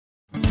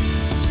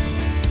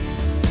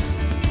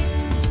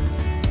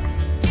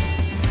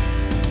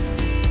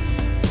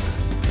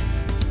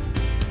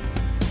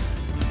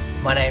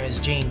My name is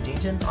Gene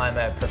Denton. I'm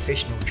a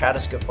professional charter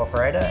skip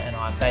operator and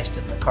I'm based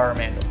in the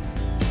Coromandel.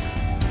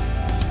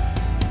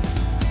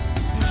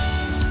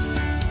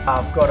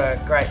 I've got a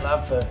great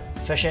love for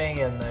fishing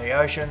in the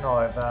ocean.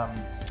 I've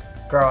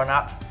grown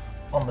up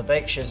on the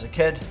beach as a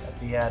kid at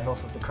the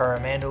north of the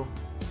Coromandel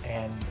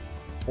and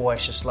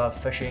always just loved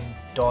fishing,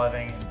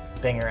 diving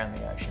and being around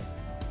the ocean.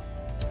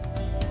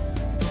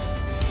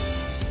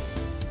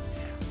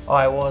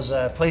 I was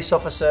a police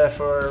officer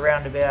for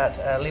around about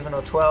 11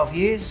 or 12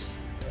 years.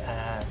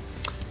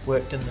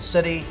 Worked in the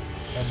city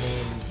and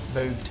then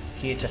moved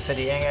here to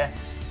Whitiangler.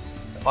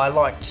 I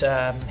liked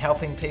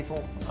helping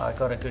people. I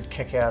got a good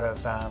kick out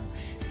of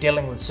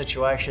dealing with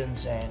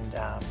situations and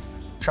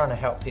trying to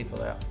help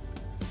people out.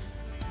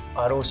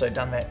 I'd also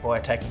done that by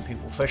taking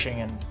people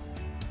fishing, and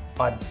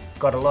I'd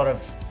got a lot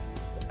of,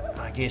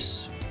 I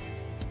guess,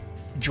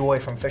 joy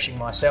from fishing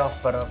myself,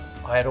 but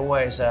I had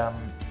always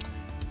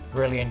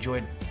really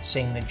enjoyed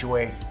seeing the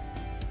joy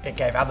it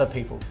gave other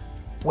people.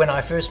 When I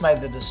first made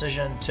the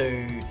decision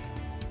to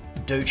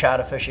do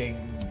charter fishing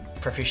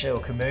professionally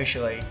or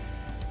commercially,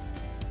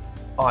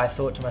 I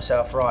thought to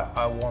myself, right,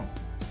 I want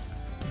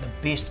the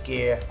best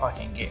gear I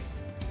can get.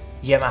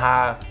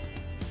 Yamaha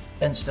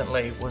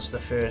instantly was the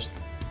first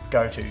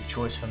go-to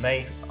choice for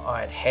me.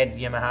 I'd had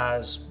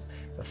Yamahas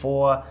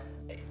before.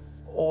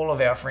 All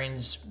of our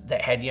friends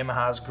that had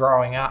Yamahas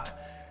growing up,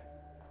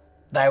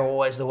 they were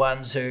always the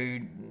ones who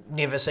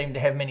never seemed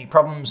to have many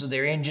problems with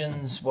their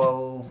engines,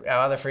 while our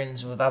other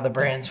friends with other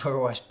brands were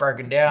always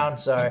broken down.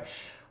 So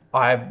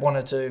I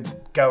wanted to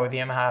go with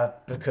Yamaha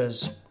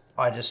because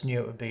I just knew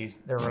it would be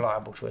the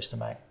reliable choice to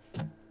make.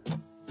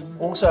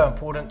 Also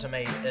important to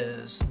me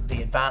is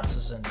the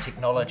advances in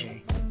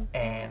technology,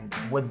 and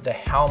with the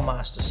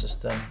Helmmaster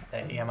system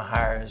that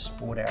Yamaha has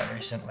brought out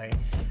recently,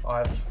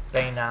 I've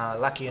been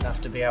lucky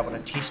enough to be able to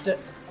test it.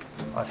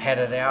 I've had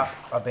it out,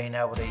 I've been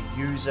able to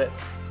use it,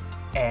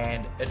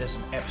 and it is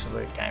an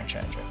absolute game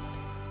changer.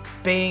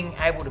 Being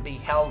able to be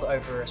held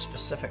over a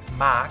specific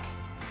mark,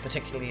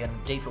 particularly in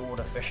deeper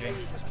water fishing,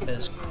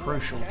 is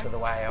crucial to the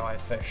way I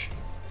fish.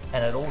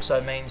 And it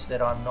also means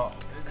that I'm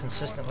not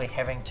consistently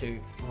having to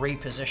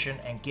reposition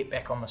and get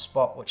back on the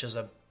spot, which is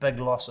a big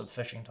loss of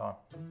fishing time.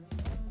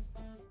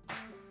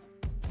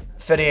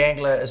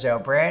 Whitiangler is our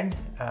brand.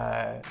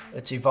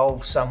 It's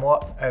evolved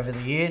somewhat over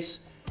the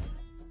years.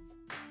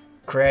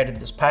 Created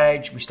this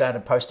page, we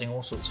started posting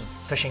all sorts of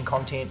fishing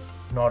content,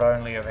 not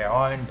only of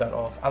our own but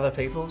of other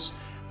people's.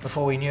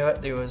 Before we knew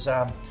it, there was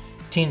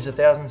tens of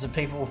thousands of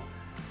people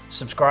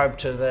subscribed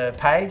to the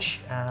page.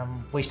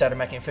 We started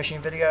making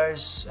fishing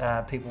videos,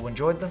 people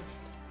enjoyed them,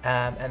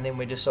 and then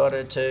we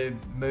decided to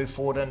move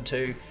forward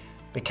into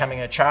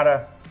becoming a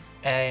charter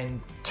and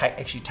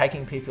actually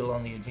taking people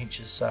on the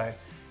adventures. So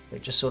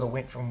it just sort of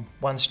went from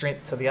one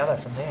strength to the other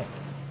from there.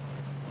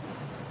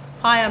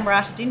 Hi, I'm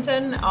Gene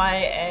Denton. I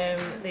am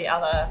the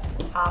other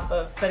half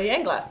of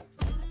Whitiangler.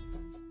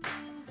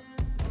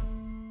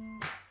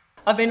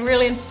 I've been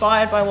really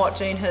inspired by what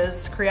Gene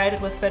has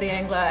created with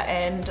Whitiangler,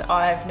 and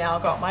I've now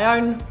got my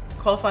own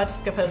qualified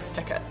skipper's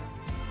ticket.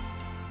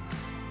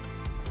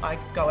 I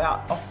go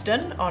out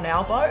often on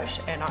our boat,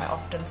 and I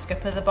often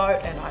skipper the boat,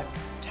 and I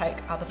take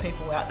other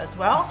people out as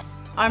well.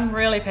 I'm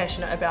really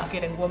passionate about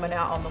getting women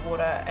out on the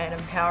water and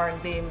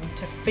empowering them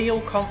to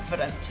feel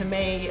confident. To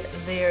me,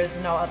 there is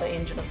no other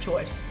engine of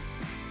choice.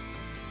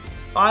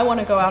 I want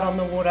to go out on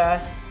the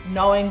water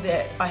knowing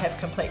that I have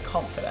complete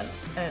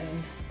confidence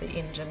in the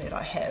engine that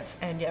I have,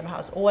 and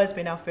Yamaha's always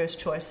been our first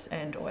choice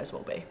and always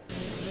will be.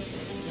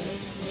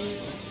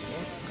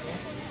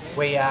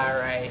 We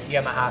are a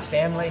Yamaha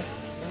family.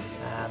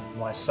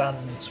 My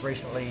son's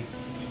recently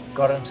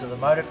got into the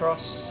motocross,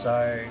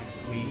 so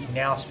we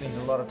now spend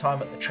a lot of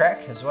time at the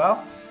track as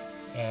well,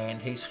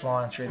 and he's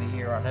flying through the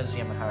year on his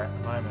Yamaha at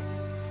the moment.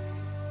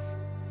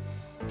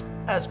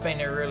 It's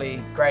been a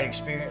really great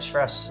experience for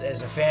us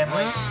as a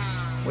family.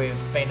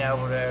 We've been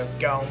able to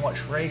go and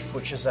watch Reef,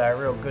 which is a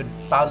real good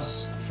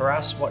buzz for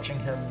us, watching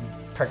him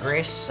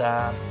progress.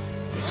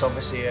 It's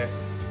obviously a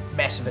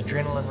massive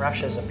adrenaline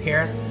rush as a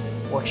parent,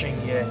 watching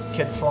your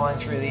kid flying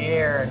through the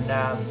air,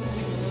 and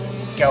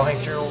going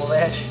through all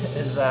that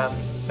has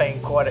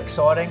been quite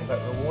exciting but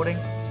rewarding.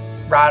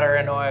 Rada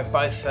and I have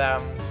both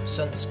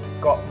since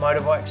got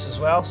motorbikes as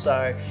well,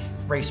 so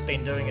Reef's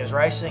been doing his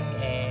racing,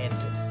 and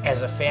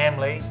as a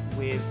family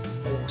we've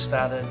all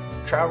started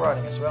trail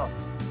riding as well.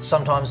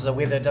 Sometimes the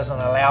weather doesn't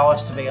allow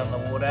us to be on the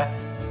water,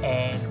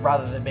 and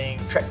rather than being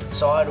trapped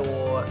inside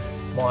or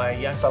my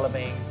young fella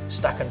being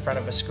stuck in front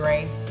of a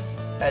screen,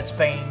 it's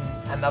been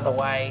another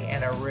way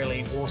and a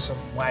really awesome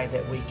way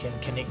that we can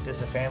connect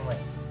as a family.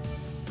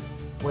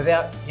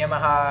 Without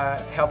Yamaha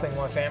helping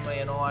my family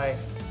and I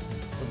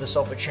with this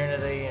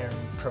opportunity and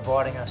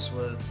providing us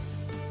with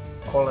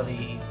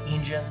quality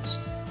engines,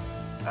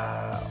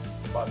 I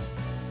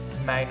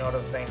may not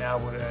have been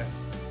able to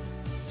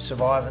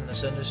survive in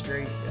this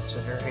industry. It's a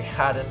very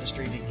hard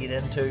industry to get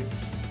into,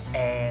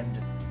 and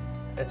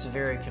it's a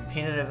very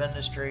competitive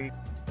industry.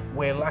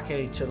 We're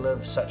lucky to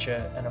live such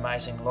an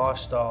amazing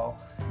lifestyle.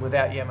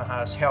 Without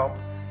Yamaha's help,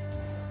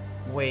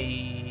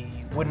 we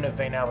wouldn't have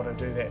been able to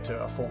do that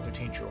to a full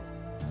potential.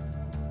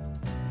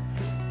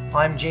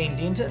 I'm Gene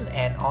Denton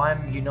and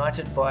I'm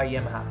united by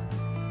Yamaha.